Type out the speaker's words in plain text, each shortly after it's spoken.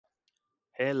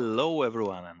Hello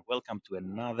everyone and welcome to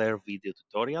another video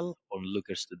tutorial on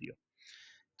Looker Studio.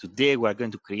 Today we are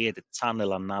going to create a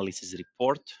channel analysis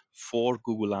report for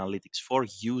Google Analytics 4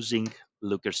 using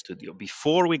Looker Studio.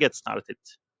 Before we get started,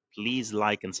 please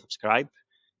like and subscribe.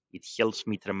 It helps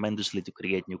me tremendously to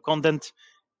create new content.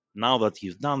 Now that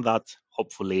you've done that,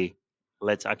 hopefully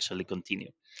let's actually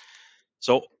continue.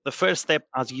 So the first step,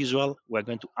 as usual, we're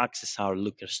going to access our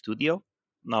Looker Studio.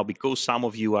 Now, because some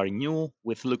of you are new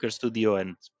with Looker Studio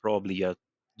and probably you're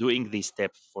doing this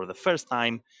step for the first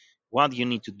time, what you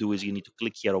need to do is you need to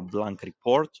click here on blank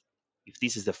report. If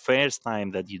this is the first time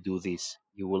that you do this,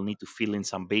 you will need to fill in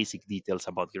some basic details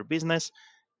about your business.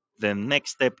 The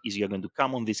next step is you're going to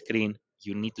come on the screen.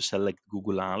 You need to select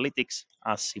Google Analytics,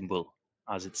 as simple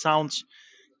as it sounds.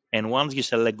 And once you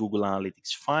select Google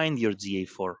Analytics, find your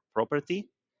GA4 property,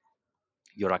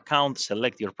 your account,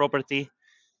 select your property,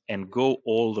 and go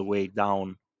all the way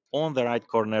down on the right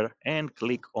corner and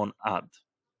click on Add.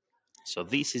 So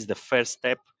this is the first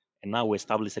step, and now we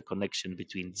establish a connection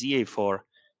between GA4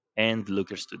 and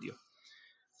Looker Studio.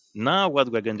 Now what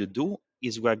we're going to do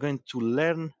is we're going to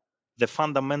learn the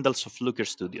fundamentals of Looker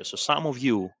Studio. So some of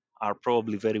you are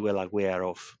probably very well aware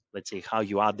of, let's say, how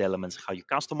you add elements, how you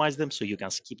customize them, so you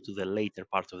can skip to the later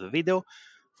part of the video.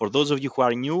 For those of you who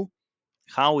are new,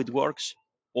 how it works,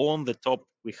 on the top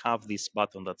we have this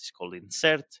button that is called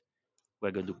Insert. We're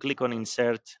going to click on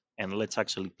Insert, and let's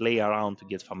actually play around to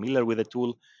get familiar with the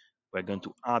tool. We're going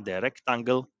to add a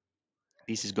rectangle.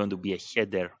 This is going to be a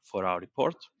header for our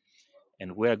report,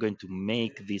 and we're going to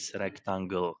make this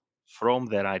rectangle from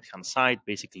the right hand side.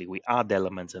 Basically, we add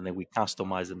elements and then we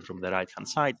customize them from the right hand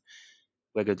side.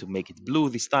 We're going to make it blue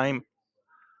this time.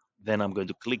 Then I'm going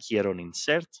to click here on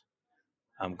Insert.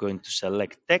 I'm going to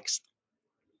select text.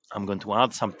 I'm going to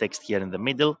add some text here in the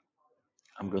middle.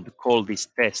 I'm going to call this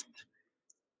test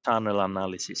channel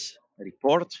analysis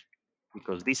report,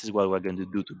 because this is what we're going to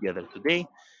do together today.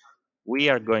 We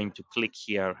are going to click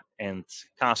here and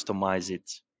customize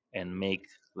it and make,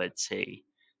 let's say,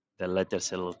 the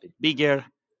letters a little bit bigger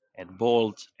and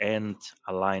bold and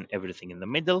align everything in the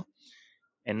middle.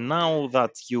 And now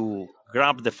that you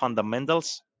grab the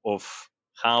fundamentals of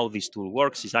how this tool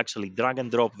works, is actually drag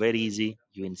and drop, very easy.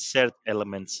 You insert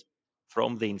elements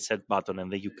from the insert button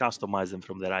and then you customize them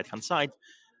from the right hand side.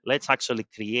 Let's actually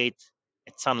create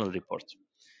a channel report.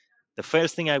 The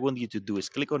first thing I want you to do is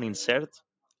click on insert,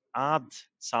 add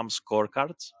some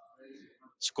scorecards.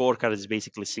 Scorecard is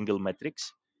basically single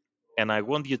metrics. And I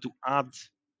want you to add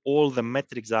all the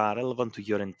metrics that are relevant to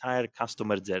your entire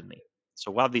customer journey. So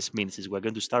what this means is we're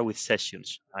going to start with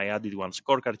sessions. I added one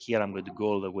scorecard here. I'm going to go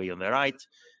all the way on the right,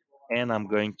 and I'm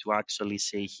going to actually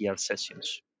say here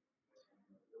sessions.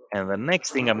 And the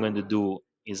next thing I'm going to do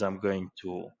is I'm going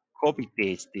to copy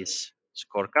paste this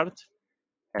scorecard,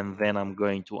 and then I'm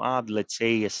going to add, let's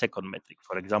say, a second metric,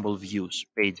 for example, views,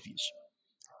 page views.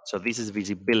 So this is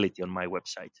visibility on my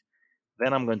website.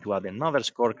 Then I'm going to add another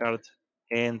scorecard,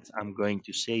 and I'm going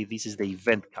to say this is the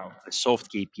event count, the soft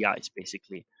KPIs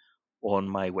basically on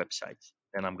my website.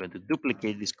 Then I'm going to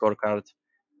duplicate this scorecard,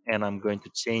 and I'm going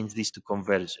to change this to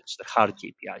conversions, the hard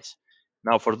KPIs.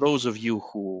 Now, for those of you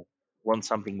who want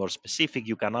something more specific,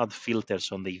 you can add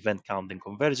filters on the event count and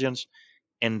conversions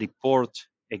and report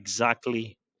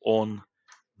exactly on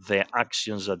the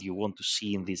actions that you want to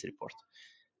see in this report.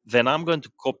 Then I'm going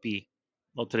to copy,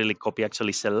 not really copy,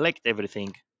 actually select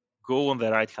everything, go on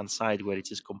the right hand side where it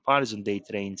says comparison date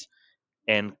range,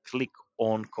 and click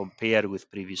on compare with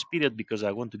previous period, because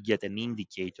I want to get an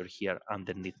indicator here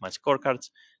underneath my scorecards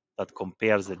that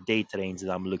compares the date range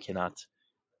that I'm looking at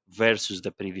versus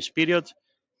the previous period.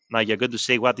 Now you're going to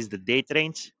say, what is the date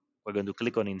range? We're going to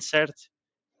click on insert.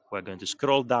 We're going to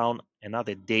scroll down and add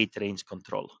a date range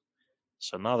control.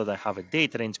 So now that I have a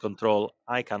date range control,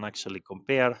 I can actually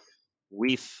compare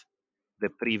with the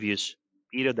previous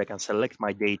period. I can select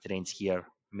my date range here,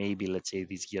 maybe let's say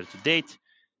this year to date,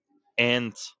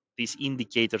 and these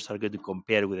indicators are going to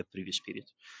compare with the previous period.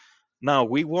 Now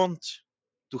we want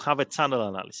to have a channel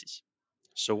analysis.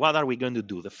 So what are we going to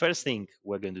do? The first thing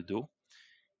we're going to do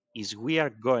is we are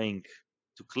going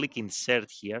to click insert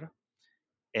here,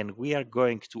 and we are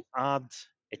going to add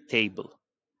a table.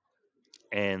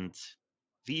 And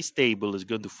this table is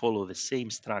going to follow the same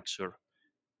structure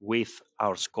with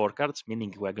our scorecards,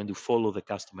 meaning we're going to follow the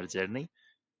customer journey.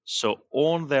 So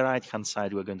on the right hand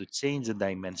side, we're going to change the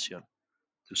dimension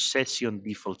to session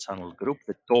default channel group,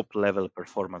 the top level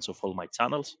performance of all my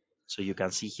channels. So you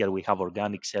can see here we have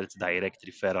organic search, direct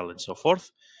referral, and so forth.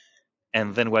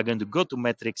 And then we're going to go to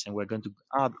metrics, and we're going to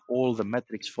add all the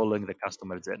metrics following the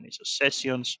customer journey. So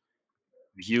sessions,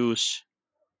 views,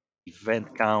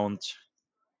 event count,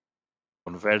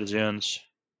 conversions,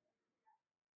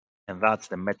 and that's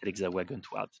the metrics that we're going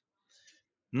to add.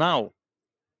 Now,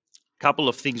 couple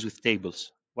of things with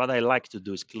tables. What I like to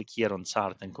do is click here on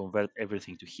chart and convert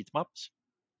everything to heat maps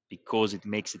because it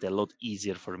makes it a lot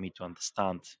easier for me to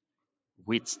understand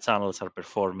which channels are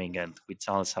performing and which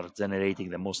channels are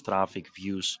generating the most traffic,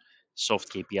 views,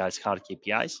 soft KPIs, hard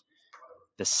KPIs.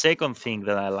 The second thing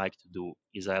that I like to do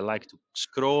is I like to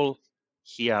scroll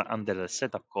here under the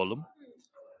setup column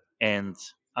and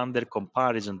under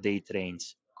comparison date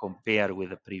range, compare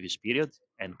with the previous period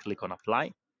and click on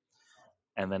apply.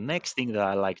 And the next thing that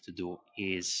I like to do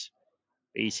is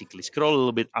basically scroll a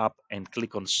little bit up and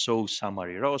click on show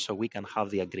summary row so we can have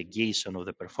the aggregation of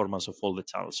the performance of all the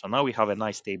channels. So now we have a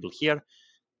nice table here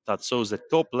that shows the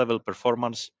top level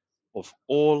performance of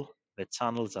all the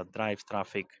channels that drive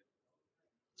traffic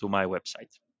to my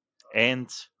website. And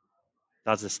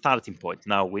that's the starting point.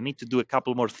 Now we need to do a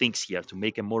couple more things here to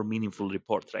make a more meaningful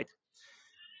report, right?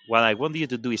 What I want you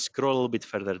to do is scroll a little bit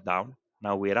further down.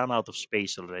 Now we ran out of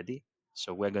space already.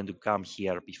 So we're going to come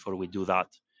here before we do that.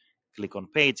 Click on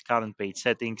page, current page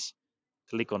settings,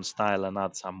 click on style and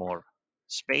add some more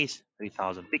space,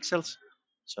 3000 pixels.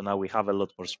 So now we have a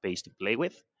lot more space to play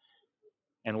with.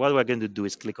 And what we're going to do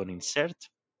is click on insert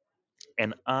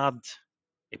and add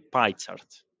a pie chart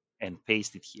and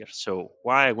paste it here. So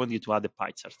why I want you to add a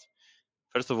pie chart?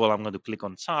 First of all, I'm going to click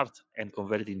on chart and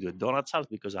convert it into a donut chart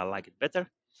because I like it better.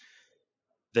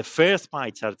 The first pie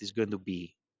chart is going to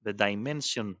be the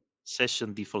dimension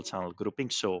session default channel grouping.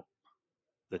 So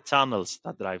the channels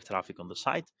that drive traffic on the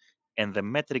site, and the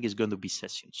metric is going to be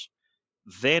sessions.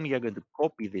 Then you're going to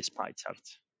copy this pie chart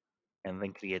and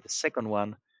then create a second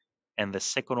one. And the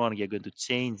second one, you're going to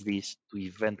change this to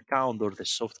event count or the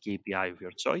soft KPI of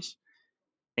your choice.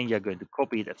 And you're going to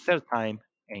copy it a third time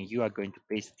and you are going to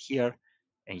paste it here.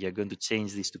 And you're going to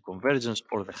change this to conversions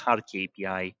or the hard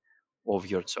KPI of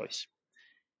your choice.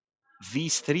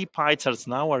 These three pie charts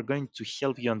now are going to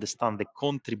help you understand the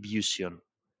contribution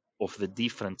of the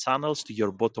different channels to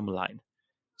your bottom line.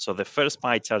 So the first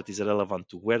pie chart is relevant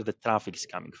to where the traffic is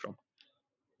coming from.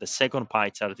 The second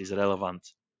pie chart is relevant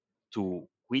to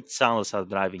which channels are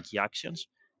driving key actions.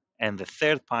 And the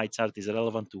third pie chart is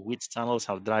relevant to which channels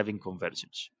are driving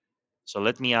conversions. So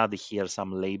let me add here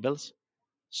some labels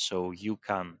so you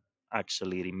can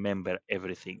actually remember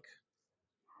everything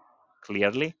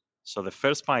clearly. So the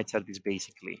first pie chart is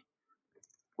basically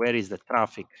where is the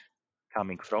traffic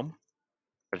coming from,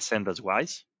 percentage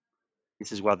wise.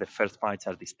 This is what the first pie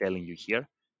chart is telling you here.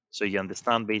 So you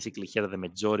understand basically here the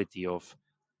majority of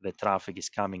the traffic is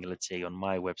coming, let's say, on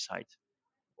my website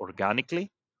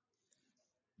organically.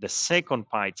 The second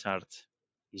pie chart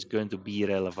is going to be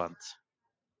relevant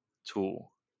to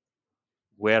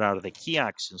where are the key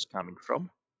actions coming from.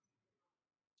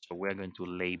 So we're going to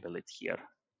label it here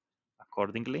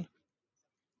accordingly.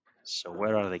 So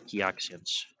where are the key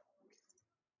actions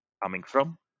coming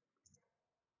from?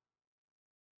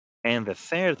 And the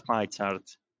third pie chart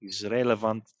is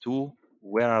relevant to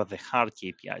where are the hard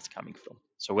KPIs coming from.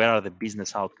 So where are the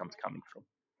business outcomes coming from?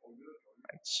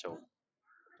 Right. So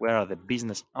where are the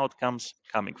business outcomes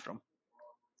coming from?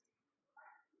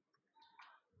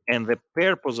 And the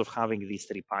purpose of having these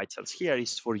three pie charts here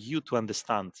is for you to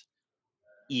understand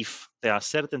if there are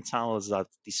certain channels that,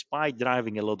 despite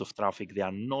driving a lot of traffic, they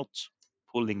are not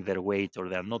pulling their weight or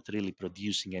they are not really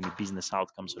producing any business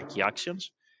outcomes or key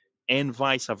actions, and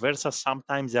vice versa.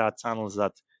 Sometimes there are channels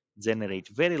that generate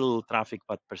very little traffic,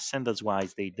 but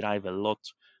percentage-wise, they drive a lot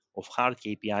of hard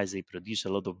KPIs. They produce a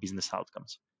lot of business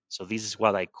outcomes. So this is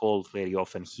what I call very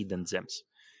often hidden gems.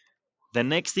 The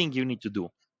next thing you need to do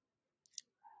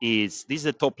is, this is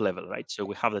the top level, right? So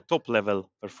we have the top level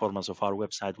performance of our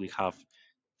website. We have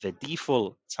the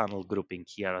default channel grouping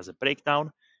here as a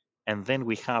breakdown. And then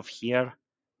we have here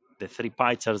the three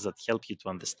pie charts that help you to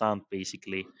understand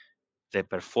basically the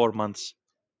performance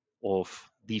of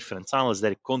different channels,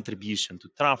 their contribution to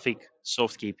traffic,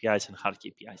 soft KPIs and hard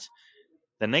KPIs.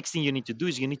 The next thing you need to do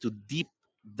is you need to deep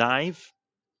dive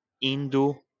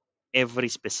into every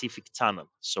specific channel.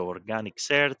 So organic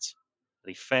search,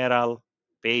 referral,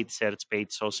 paid search,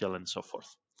 paid social, and so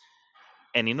forth.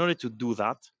 And in order to do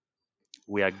that,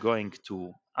 we are going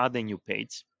to add a new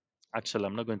page. Actually,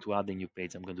 I'm not going to add a new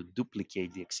page. I'm going to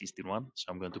duplicate the existing one. So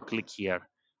I'm going to click here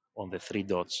on the three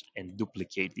dots and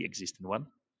duplicate the existing one.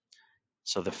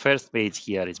 So the first page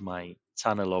here is my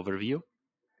channel overview,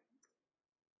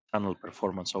 channel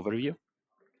performance overview.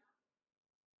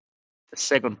 The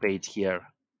second page here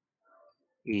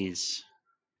is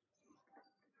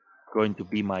going to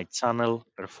be my channel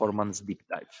performance deep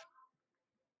dive.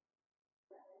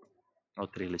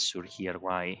 Not really sure here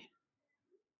why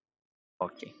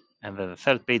Okay, and then the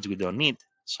third page we don't need,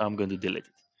 so I'm going to delete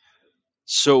it.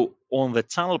 So on the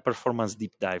channel performance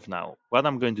deep dive now, what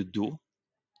I'm going to do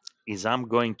is I'm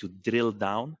going to drill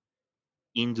down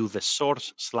into the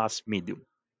source/medium.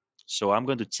 So I'm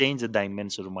going to change the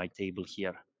dimension of my table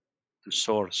here to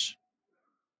source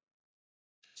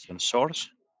and source,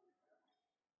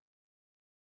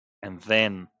 and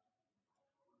then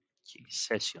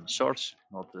session source,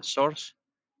 not the source.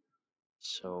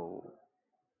 So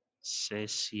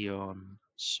session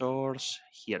source,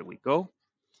 here we go.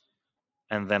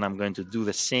 And then I'm going to do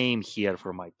the same here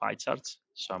for my pie charts.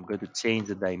 So I'm going to change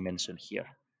the dimension here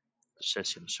to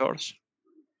session source.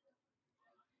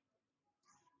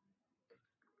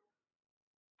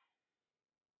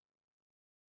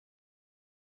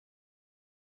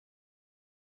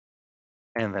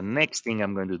 And the next thing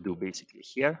I'm going to do basically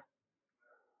here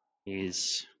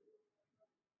is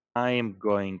I am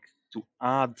going to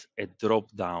add a drop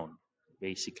down,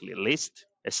 basically list,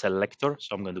 a selector.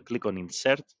 So I'm going to click on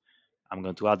insert. I'm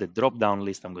going to add a drop down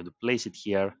list. I'm going to place it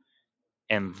here.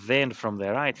 And then from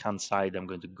the right hand side, I'm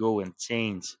going to go and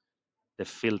change the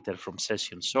filter from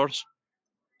session source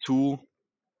to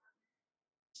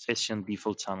session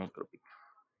default channel grouping.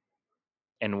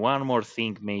 And one more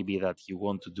thing maybe that you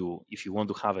want to do, if you want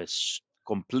to have a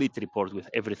complete report with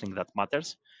everything that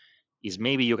matters, is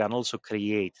maybe you can also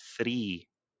create 3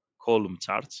 column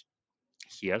charts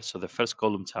here. So the first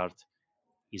column chart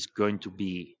is going to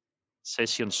be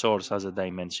session source as a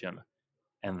dimension,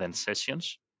 and then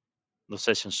sessions. No,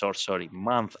 session source, sorry,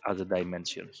 month as a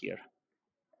dimension here,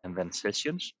 and then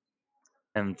sessions.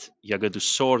 And you're going to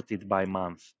sort it by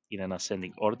month in an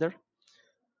ascending order.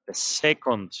 The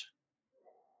second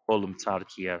column chart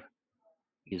here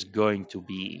is going to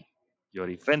be your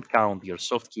event count, your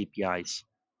soft KPIs,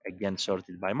 again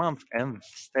sorted by month. And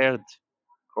third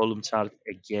column chart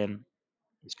again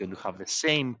is going to have the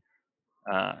same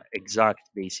exact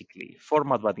basically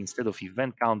format, but instead of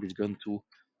event count, it's going to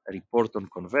report on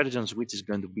conversions, which is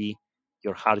going to be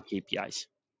your hard KPIs,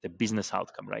 the business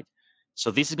outcome, right? So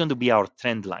this is going to be our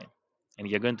trend line, and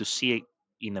you're going to see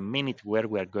in a minute where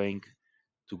we are going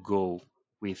to go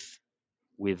with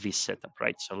this setup,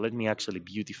 right? So let me actually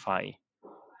beautify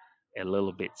a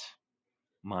little bit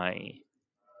my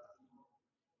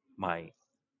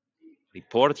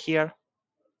report here.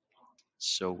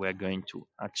 So we're going to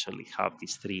actually have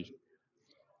these 3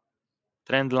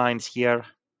 trend lines here.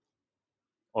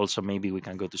 Also, maybe we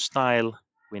can go to style.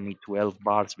 We need 12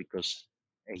 bars because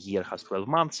a year has 12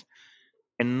 months.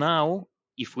 And now,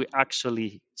 if we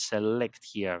actually select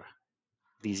here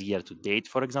this year to date,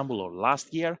 for example, or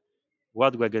last year,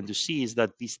 what we're going to see is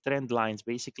that these trend lines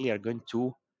basically are going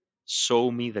to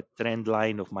show me the trend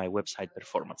line of my website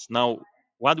performance. Now,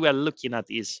 what we are looking at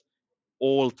is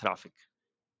all traffic.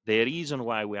 The reason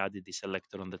why we added this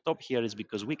selector on the top here is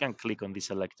because we can click on this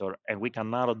selector and we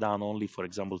can narrow down only, for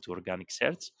example, to organic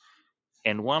search.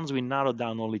 And once we narrow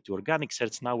down only to organic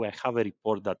search, now we have a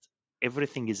report that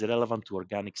everything is relevant to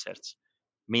organic search,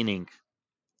 meaning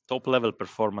top level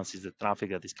performance is the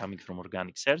traffic that is coming from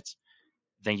organic search.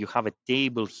 Then you have a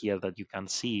table here that you can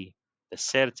see the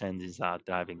search engines that are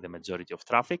driving the majority of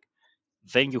traffic.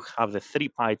 Then you have the 3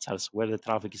 pie charts where the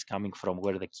traffic is coming from,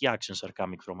 where the key actions are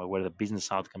coming from, and where the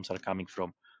business outcomes are coming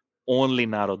from, only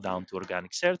narrowed down to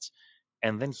organic search.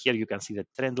 And then here you can see the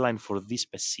trend line for this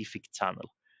specific channel.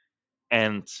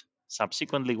 And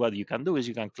subsequently, what you can do is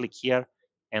you can click here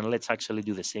and let's actually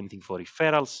do the same thing for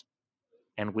referrals.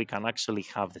 And we can actually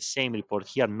have the same report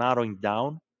here, narrowing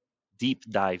down, deep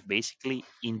dive basically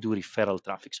into referral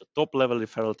traffic. So top level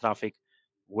referral traffic,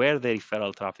 where the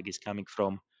referral traffic is coming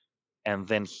from. And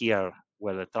then here,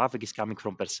 where the traffic is coming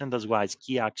from percentage wise,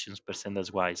 key actions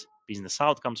percentage wise, business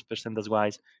outcomes percentage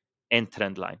wise, and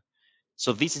trend line.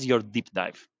 So this is your deep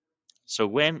dive. So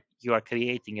when you are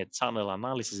creating a channel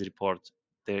analysis report,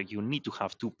 there you need to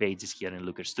have 2 pages here in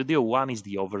Looker Studio. One is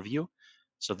the overview.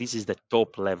 So this is the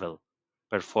top level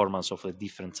performance of the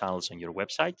different channels on your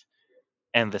website.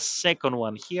 And the second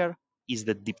one here is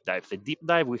the deep dive. The deep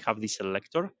dive, we have this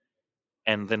selector,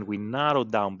 and then we narrow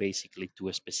down basically to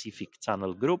a specific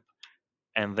channel group.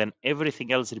 And then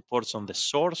everything else reports on the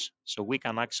source. So we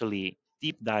can actually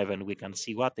deep dive and we can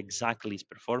see what exactly is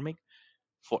performing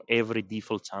for every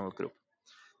default channel group.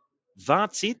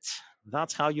 That's it.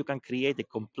 That's how you can create a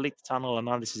complete channel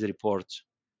analysis report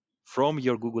from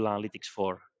your Google Analytics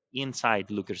 4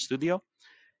 inside Looker Studio.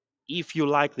 If you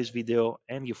like this video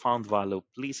and you found value,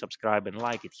 please subscribe and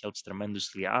like. It helps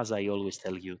tremendously, as I always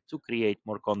tell you, to create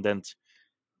more content.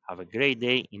 Have a great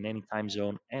day in any time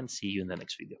zone and see you in the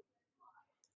next video.